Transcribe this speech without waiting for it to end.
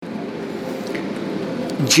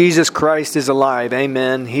Jesus Christ is alive.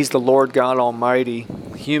 Amen. He's the Lord God Almighty.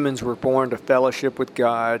 Humans were born to fellowship with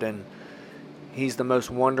God, and He's the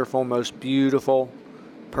most wonderful, most beautiful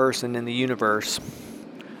person in the universe.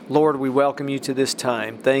 Lord, we welcome you to this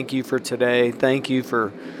time. Thank you for today. Thank you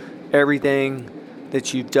for everything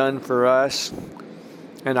that you've done for us.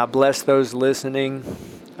 And I bless those listening.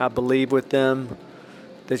 I believe with them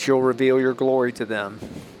that you'll reveal your glory to them.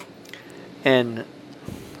 And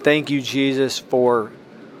thank you, Jesus, for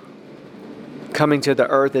coming to the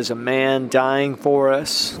earth as a man, dying for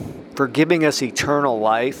us, for giving us eternal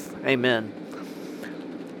life. Amen.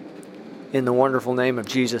 In the wonderful name of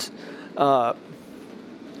Jesus. And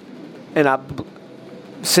I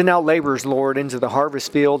send out laborers, Lord, into the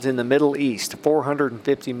harvest fields in the Middle East,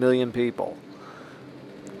 450 million people,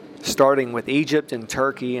 starting with Egypt and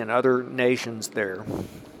Turkey and other nations there.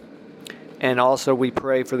 And also we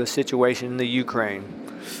pray for the situation in the Ukraine.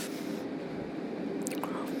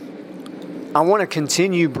 I want to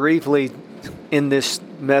continue briefly in this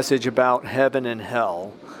message about heaven and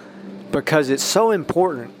hell because it's so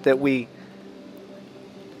important that we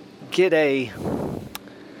get a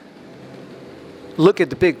look at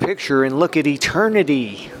the big picture and look at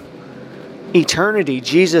eternity. Eternity.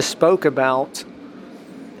 Jesus spoke about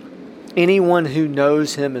anyone who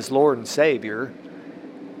knows Him as Lord and Savior.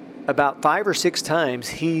 About 5 or 6 times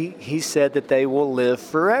he said that they will live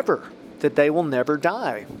forever, that they will never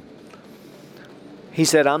die. He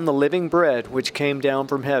said, I'm the living bread which came down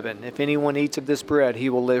from heaven. If anyone eats of this bread, he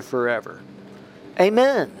will live forever.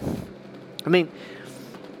 Amen. I mean,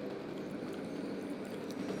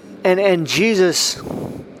 and Jesus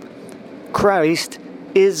Christ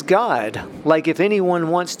is God. Like if anyone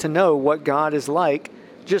wants to know what God is like,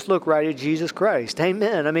 just look right at Jesus Christ.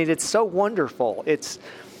 Amen. I mean, it's so wonderful. It's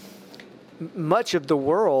much of the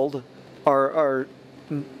world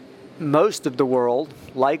most of the world,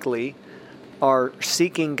 likely, are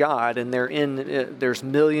seeking God, and there's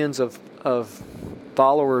millions of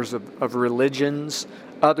followers of religions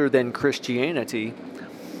other than Christianity,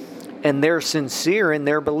 and they're sincere in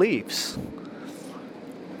their beliefs.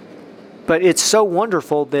 But it's so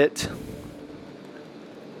wonderful that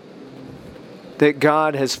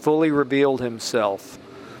God has fully revealed Himself,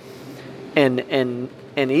 and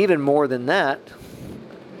even more than that,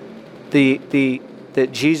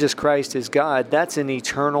 that Jesus Christ is God. That's an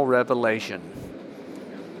eternal revelation.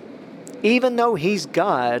 Even though He's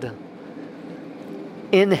God,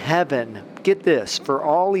 in heaven, get this, for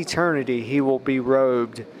all eternity He will be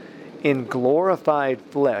robed in glorified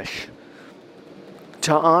flesh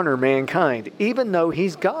to honor mankind, even though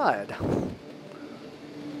He's God.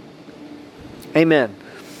 Amen.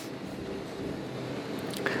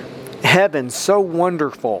 Heaven, so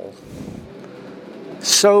wonderful,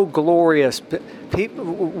 so glorious.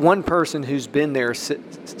 One person who's been there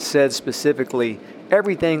said specifically,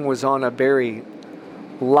 everything was on a very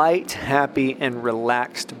light, happy, and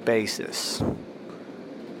relaxed basis.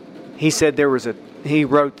 He said he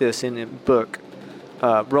wrote this in a book,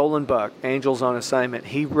 Roland Buck, Angels on Assignment.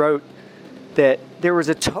 He wrote that there was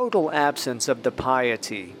a total absence of the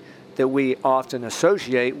piety that we often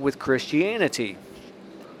associate with Christianity.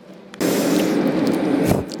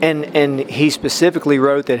 And he specifically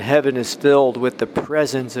wrote that heaven is filled with the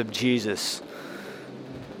presence of Jesus.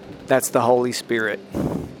 That's the Holy Spirit.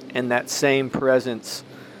 And that same presence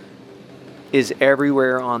is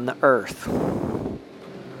everywhere on the earth.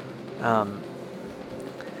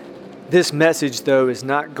 This message, though, is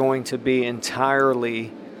not going to be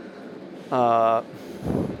entirely about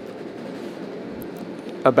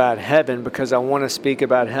heaven, because I want to speak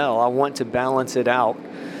about hell. I want to balance it out.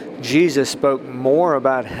 Jesus spoke more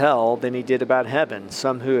about hell than He did about heaven.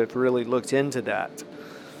 Some who have really looked into that.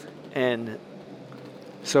 And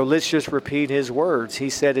so let's just repeat His words.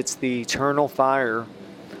 He said it's the eternal fire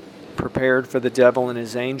prepared for the devil and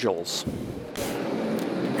his angels.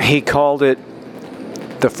 He called it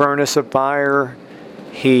the furnace of fire.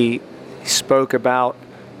 He spoke about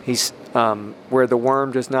where the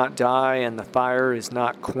worm does not die and the fire is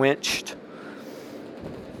not quenched.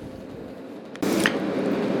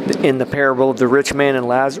 In the parable of the rich man and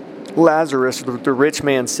Lazarus, the rich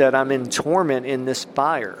man said, I'm in torment in this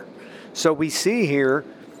fire. So we see here,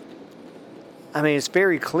 I mean, it's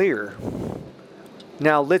very clear.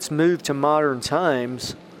 Now let's move to modern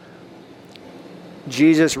times.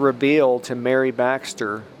 Jesus revealed to Mary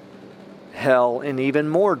Baxter hell in even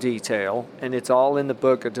more detail, and it's all in the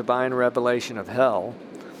book, A Divine Revelation of Hell.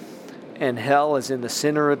 And hell is in the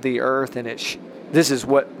center of the earth, and this is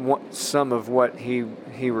what some of what he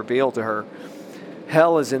revealed to her.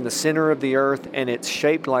 Hell is in the center of the earth, and it's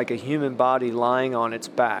shaped like a human body lying on its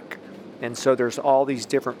back. And so there's all these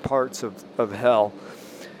different parts of hell.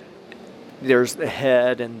 There's the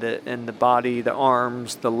head and the body, the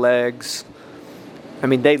arms, the legs. I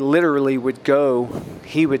mean, they literally would go,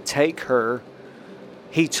 he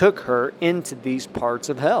took her into these parts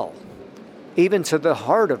of hell, even to the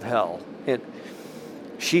heart of hell.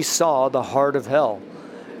 She saw the heart of hell.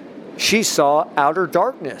 She saw outer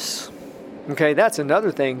darkness. Okay, that's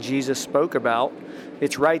another thing Jesus spoke about.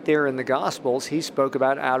 It's right there in the Gospels. He spoke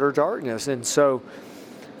about outer darkness. And so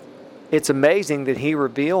it's amazing that he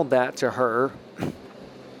revealed that to her.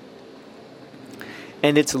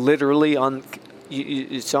 And it's literally on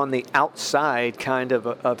the outside kind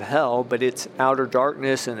of hell, but it's outer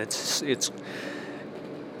darkness, and it's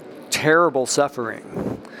terrible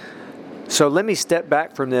suffering. So let me step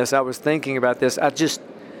back from this. I was thinking about this.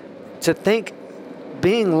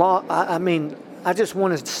 Being lost, I just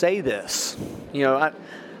want to say this.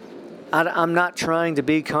 I'm not trying to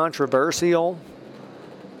be controversial.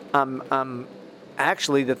 I'm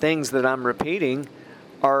actually, the things that I'm repeating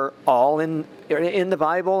are all in the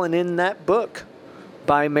Bible and in that book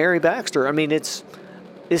by Mary Baxter. I mean, this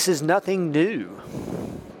is nothing new.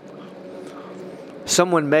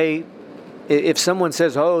 If someone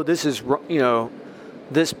says, "Oh, this is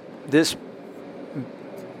this,"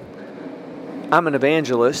 I'm an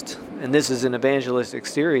evangelist, and this is an evangelistic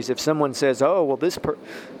series. If someone says, "Oh, well, this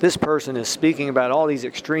person is speaking about all these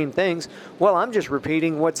extreme things," well, I'm just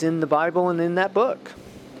repeating what's in the Bible and in that book.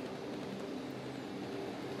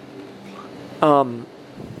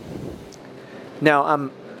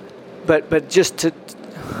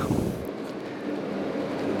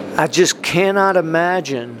 I just cannot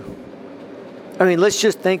imagine. I mean, let's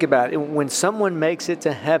just think about it. When someone makes it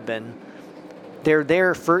to heaven, they're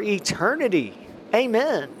there for eternity.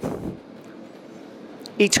 Amen.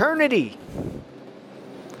 Eternity.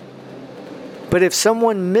 But if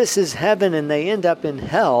someone misses heaven and they end up in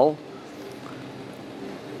hell,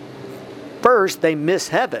 first they miss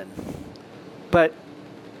heaven. But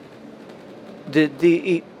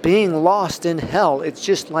the being lost in hell, it's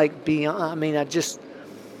just like beyond. I mean,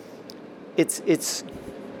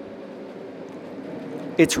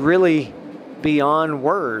 it's really beyond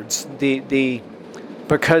words.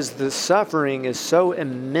 Because the suffering is so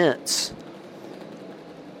immense.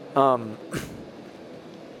 And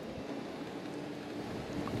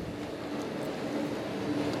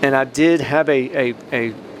I did have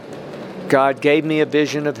God gave me a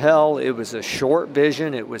vision of hell. It was a short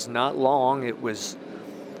vision. It was not long.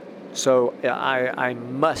 So I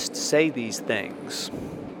must say these things.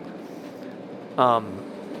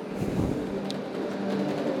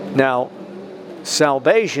 Now,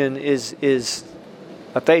 salvation is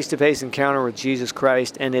a face-to-face encounter with Jesus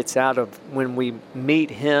Christ, and it's out of when we meet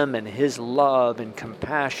Him and His love and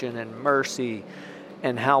compassion and mercy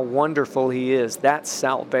and how wonderful He is. That's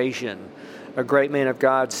salvation. A great man of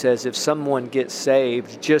God says if someone gets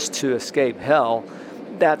saved just to escape hell,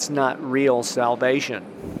 that's not real salvation.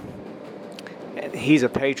 He's a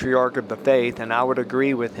patriarch of the faith, and I would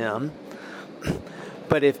agree with him.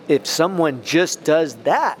 But if someone just does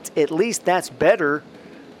that, at least that's better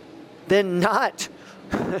than not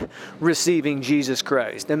receiving Jesus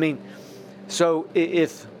Christ. I mean, so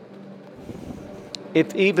if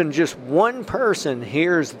even just one person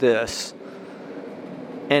hears this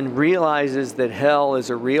and realizes that hell is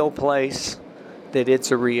a real place, that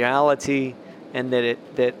it's a reality, and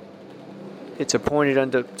that it's appointed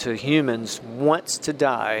unto humans once to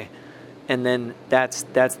die, and then that's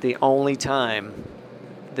the only time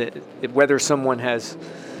that whether someone has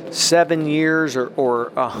 7 years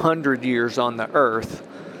or 100 years on the earth,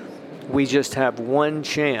 we just have one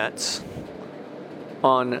chance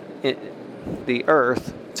on the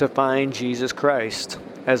earth to find Jesus Christ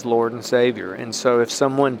as Lord and Savior. And so if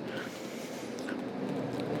someone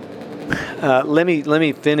let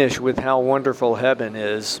me finish with how wonderful heaven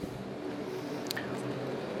is.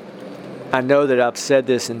 I know that I've said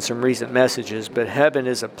this in some recent messages, but heaven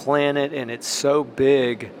is a planet, and it's so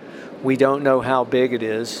big, we don't know how big it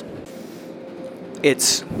is.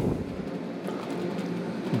 It's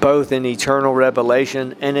both an eternal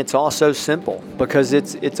revelation, and it's also simple, because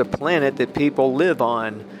it's a planet that people live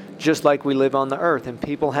on just like we live on the earth, and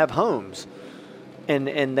people have homes, and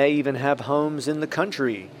they even have homes in the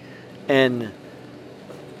country. And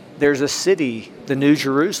there's a city, the New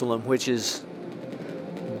Jerusalem, which is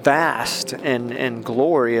vast and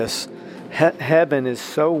glorious. Heaven is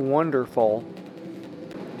so wonderful.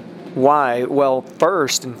 Why? Well,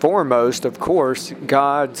 first and foremost, of course,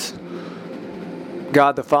 God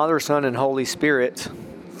the Father, Son, and Holy Spirit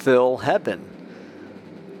fill heaven.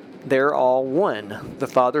 They're all one. The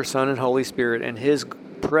Father, Son, and Holy Spirit, and His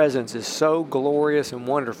presence is so glorious and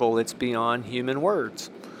wonderful, it's beyond human words.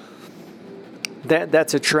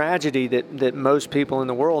 That's a tragedy that most people in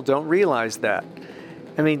the world don't realize that.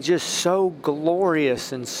 I mean, just so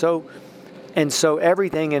glorious and so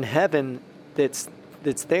everything in heaven that's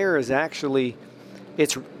there is actually,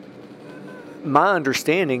 it's, my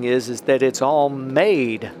understanding is that it's all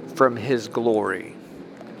made from His glory.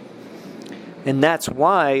 And that's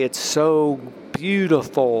why it's so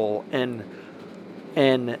beautiful and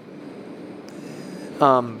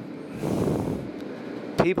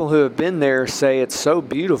people who have been there say it's so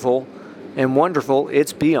beautiful and wonderful,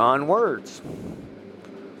 it's beyond words.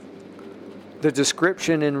 The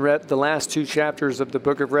description in the last 2 chapters of the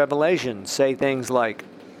book of Revelation say things like,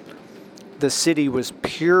 the city was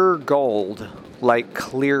pure gold, like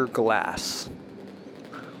clear glass.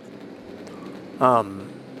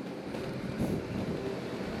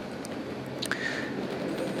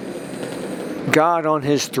 God on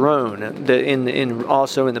His throne,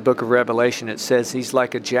 also in the book of Revelation, it says He's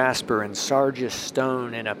like a jasper and sardius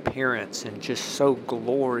stone in appearance, and just so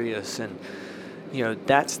glorious, and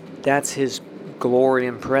that's His glory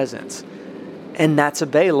and presence, and that's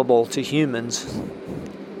available to humans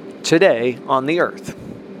today on the earth.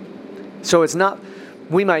 So it's not,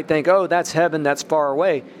 we might think, oh, that's heaven, that's far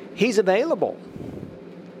away. He's available.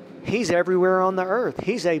 He's everywhere on the earth.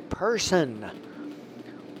 He's a person.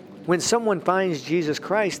 When someone finds Jesus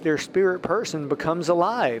Christ, their spirit person becomes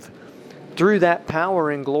alive through that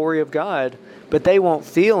power and glory of God, but they won't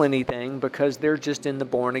feel anything because they're just in the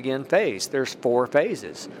born-again phase. There's 4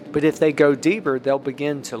 phases. But if they go deeper, they'll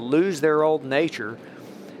begin to lose their old nature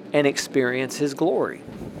and experience His glory.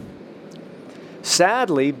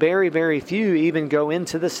 Sadly, very, very few even go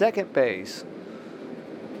into the 2nd phase.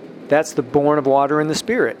 That's the born of water and the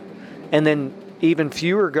Spirit. And then even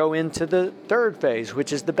fewer go into the 3rd phase,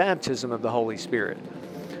 which is the baptism of the Holy Spirit.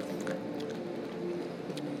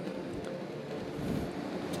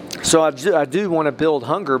 So I do want to build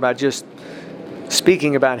hunger by just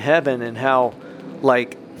speaking about heaven and how,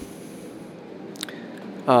 like,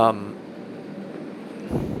 the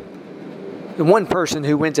one person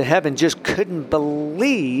who went to heaven just couldn't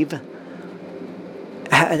believe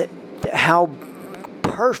how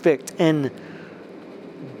perfect and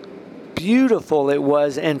beautiful it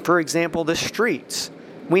was. And for example, the streets.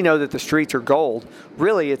 We know that the streets are gold.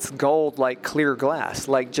 Really, it's gold like clear glass.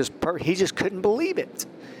 Like he just couldn't believe it.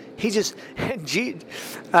 Jesus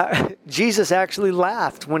actually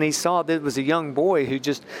laughed when He saw that it was a young boy who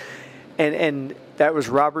just, and that was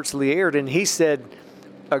Robert Sliard, and he said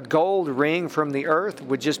a gold ring from the earth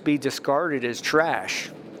would just be discarded as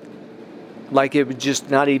trash. Like it would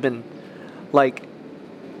just not even, like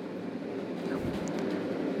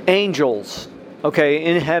angels. Okay,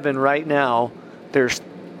 in heaven right now, there's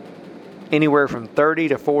anywhere from 30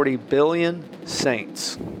 to 40 billion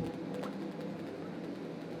saints.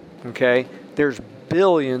 Okay, there's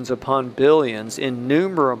billions upon billions,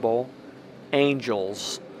 innumerable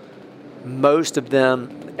angels, most of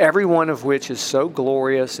them, every one of which is so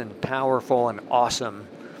glorious and powerful and awesome.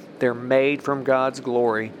 They're made from God's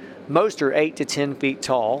glory. Most are 8 to 10 feet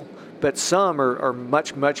tall, but some are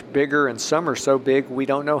much, much bigger, and some are so big we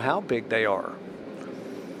don't know how big they are.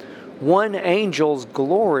 One angel's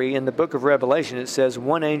glory, in the book of Revelation, it says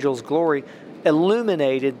one angel's glory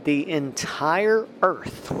illuminated the entire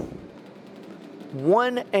earth.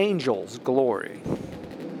 One angel's glory.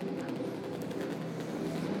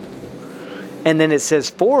 And then it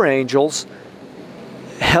says 4 angels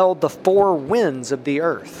held the 4 winds of the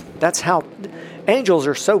earth. That's how angels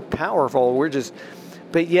are so powerful.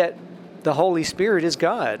 But yet the Holy Spirit is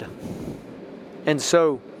God. And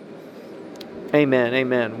so, amen,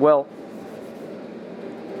 amen. Well,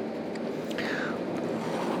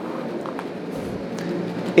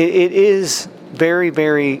 it is very,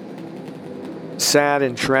 very sad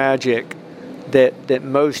and tragic that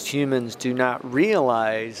most humans do not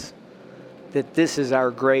realize that this is our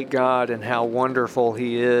great God and how wonderful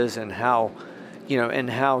He is, and how, and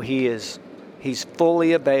how He's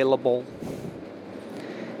fully available.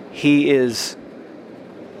 His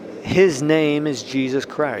name is Jesus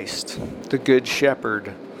Christ, the Good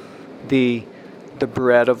Shepherd, the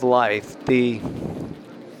bread of life, the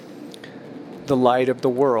light of the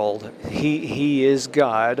world. He is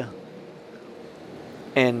God,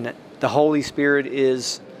 and the Holy Spirit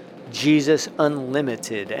is Jesus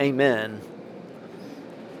Unlimited. Amen.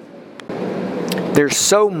 There's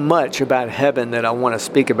so much about heaven that I want to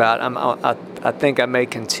speak about. I think I may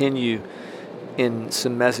continue in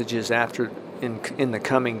some messages in the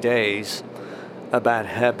coming days about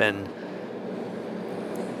heaven,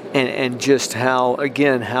 and just how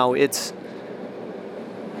it's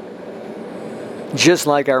just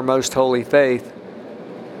like our most holy faith,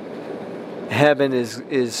 heaven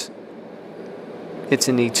is it's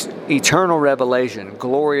an eternal revelation,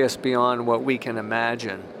 glorious beyond what we can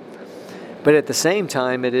imagine. But at the same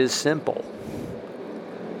time, it is simple.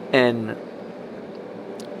 And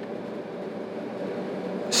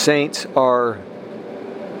saints are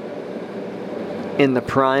in the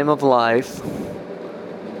prime of life,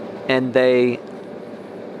 and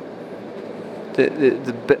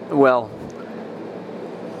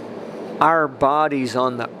our bodies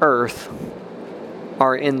on the earth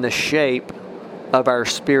are in the shape of our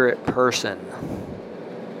spirit person.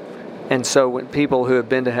 And so when people who have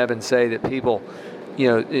been to heaven say that people,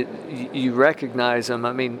 you recognize them,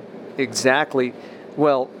 I mean, exactly,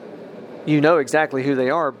 well, you know exactly who they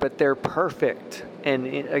are, but they're perfect. And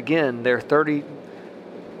again, they're 30,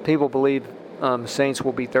 people believe saints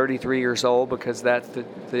will be 33 years old because that's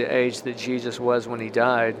the age that Jesus was when he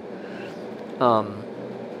died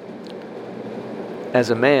as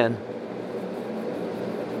a man.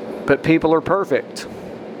 But people are perfect.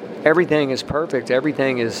 Everything is perfect.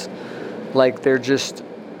 Everything is like they're just,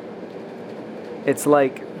 it's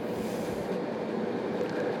like,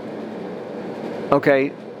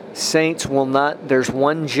 okay, saints will not, there's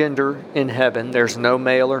one gender in heaven. There's no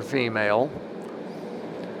male or female.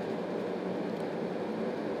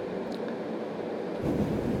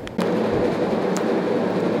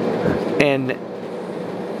 And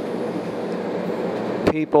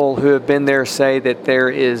people who have been there say that there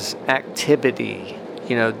is activity.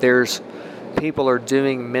 There's people are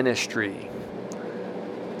doing ministry.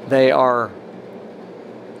 They are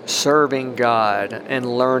serving God and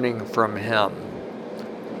learning from Him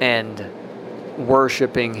and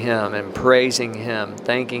worshiping Him and praising Him,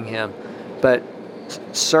 thanking Him, but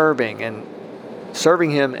serving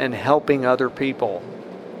Him and helping other people.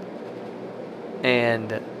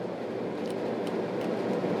 And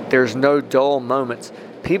there's no dull moments.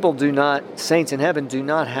 Saints in heaven do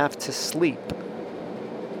not have to sleep.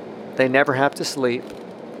 They never have to sleep.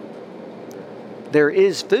 There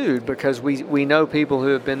is food because we know people who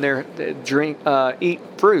have been there eat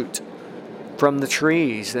fruit from the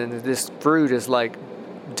trees, and this fruit is like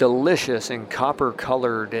delicious and copper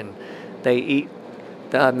colored, and they eat.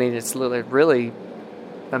 I mean, it's really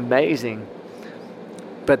amazing.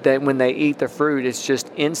 But then when they eat the fruit, it's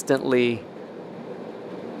just instantly.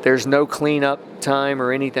 There's no cleanup time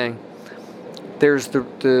or anything. There's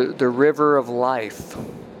the river of life,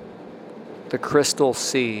 the crystal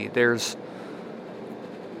sea. There's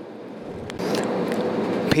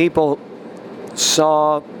people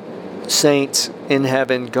saw saints in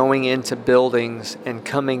heaven going into buildings and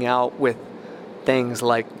coming out with things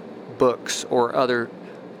like books or other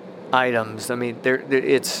items. I mean,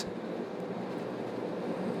 it's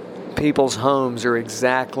people's homes are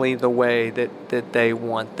exactly the way that they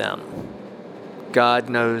want them. God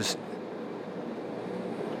knows.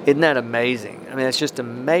 Isn't that amazing? I mean, it's just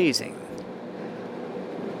amazing.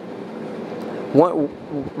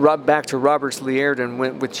 Back to Roberts Liardon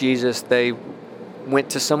went with Jesus. They went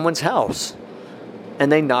to someone's house,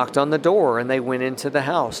 and they knocked on the door, and they went into the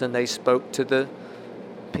house, and they spoke to the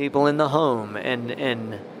people in the home.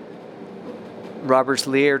 And Roberts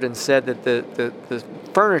Liardon said that the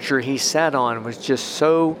furniture he sat on was just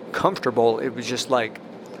so comfortable. It was just like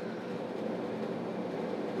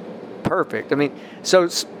perfect. I mean, so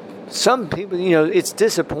some people, it's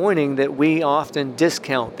disappointing that we often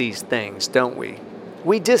discount these things, don't we?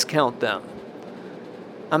 We discount them.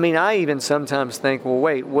 I mean, I even sometimes think, well,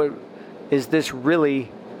 wait, what is this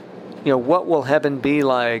really, what will heaven be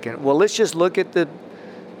like? And well, let's just look at the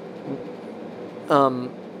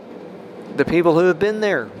people who have been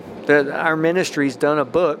there. Our ministry's done a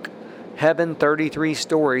book, Heaven 33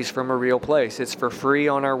 Stories from a Real Place. It's for free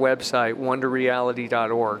on our website,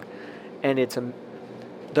 wonderreality.org. And it's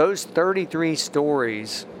those 33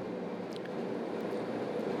 stories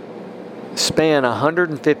span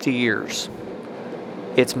 150 years.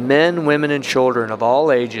 It's men, women, and children of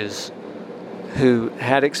all ages who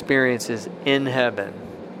had experiences in heaven.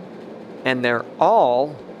 And they're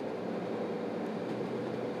all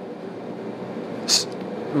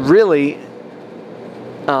really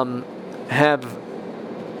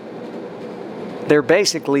they're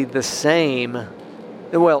basically the same,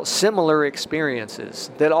 similar experiences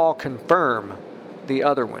that all confirm the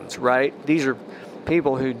other ones, right? These are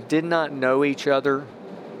people who did not know each other,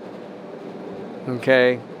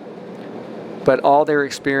 okay? But all their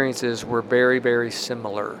experiences were very, very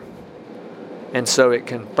similar. And so it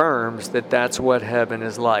confirms that that's what heaven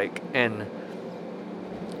is like. And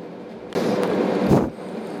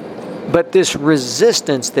But this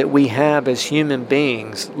resistance that we have as human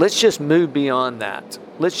beings, let's just move beyond that.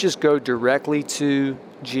 Let's just go directly to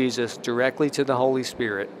Jesus, directly to the Holy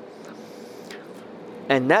Spirit.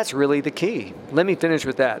 And that's really the key. Let me finish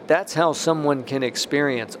with that. That's how someone can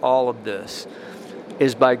experience all of this,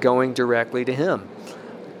 is by going directly to Him.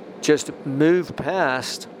 Just move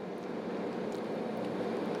past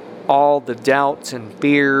all the doubts and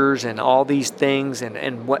fears and all these things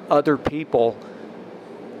and what other people,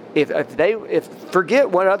 if forget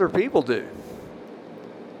what other people do.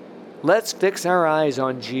 Let's fix our eyes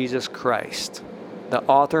on Jesus Christ, the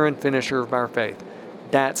author and finisher of our faith.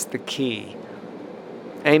 That's the key.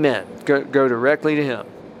 Amen. Go directly to Him.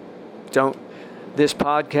 This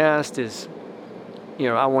podcast is,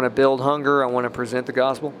 I want to build hunger. I want to present the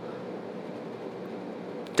gospel.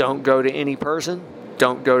 Don't go to any person.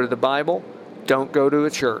 Don't go to the Bible. Don't go to a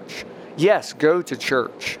church. Yes, go to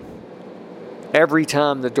church. Every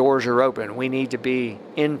time the doors are open, we need to be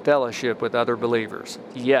in fellowship with other believers.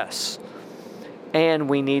 Yes. And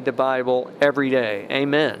we need the Bible every day.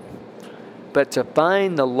 Amen. But to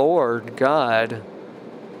find the Lord God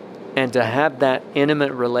and to have that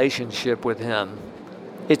intimate relationship with Him,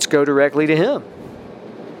 it's go directly to Him.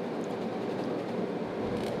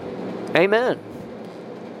 Amen.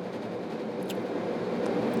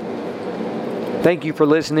 Thank you for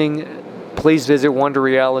listening. Please visit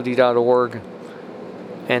wonderreality.org.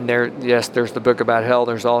 And there's the book about hell.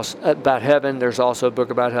 There's also about heaven. There's also a book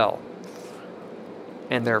about hell.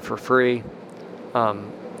 And they're for free.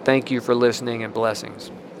 Thank you for listening, and blessings.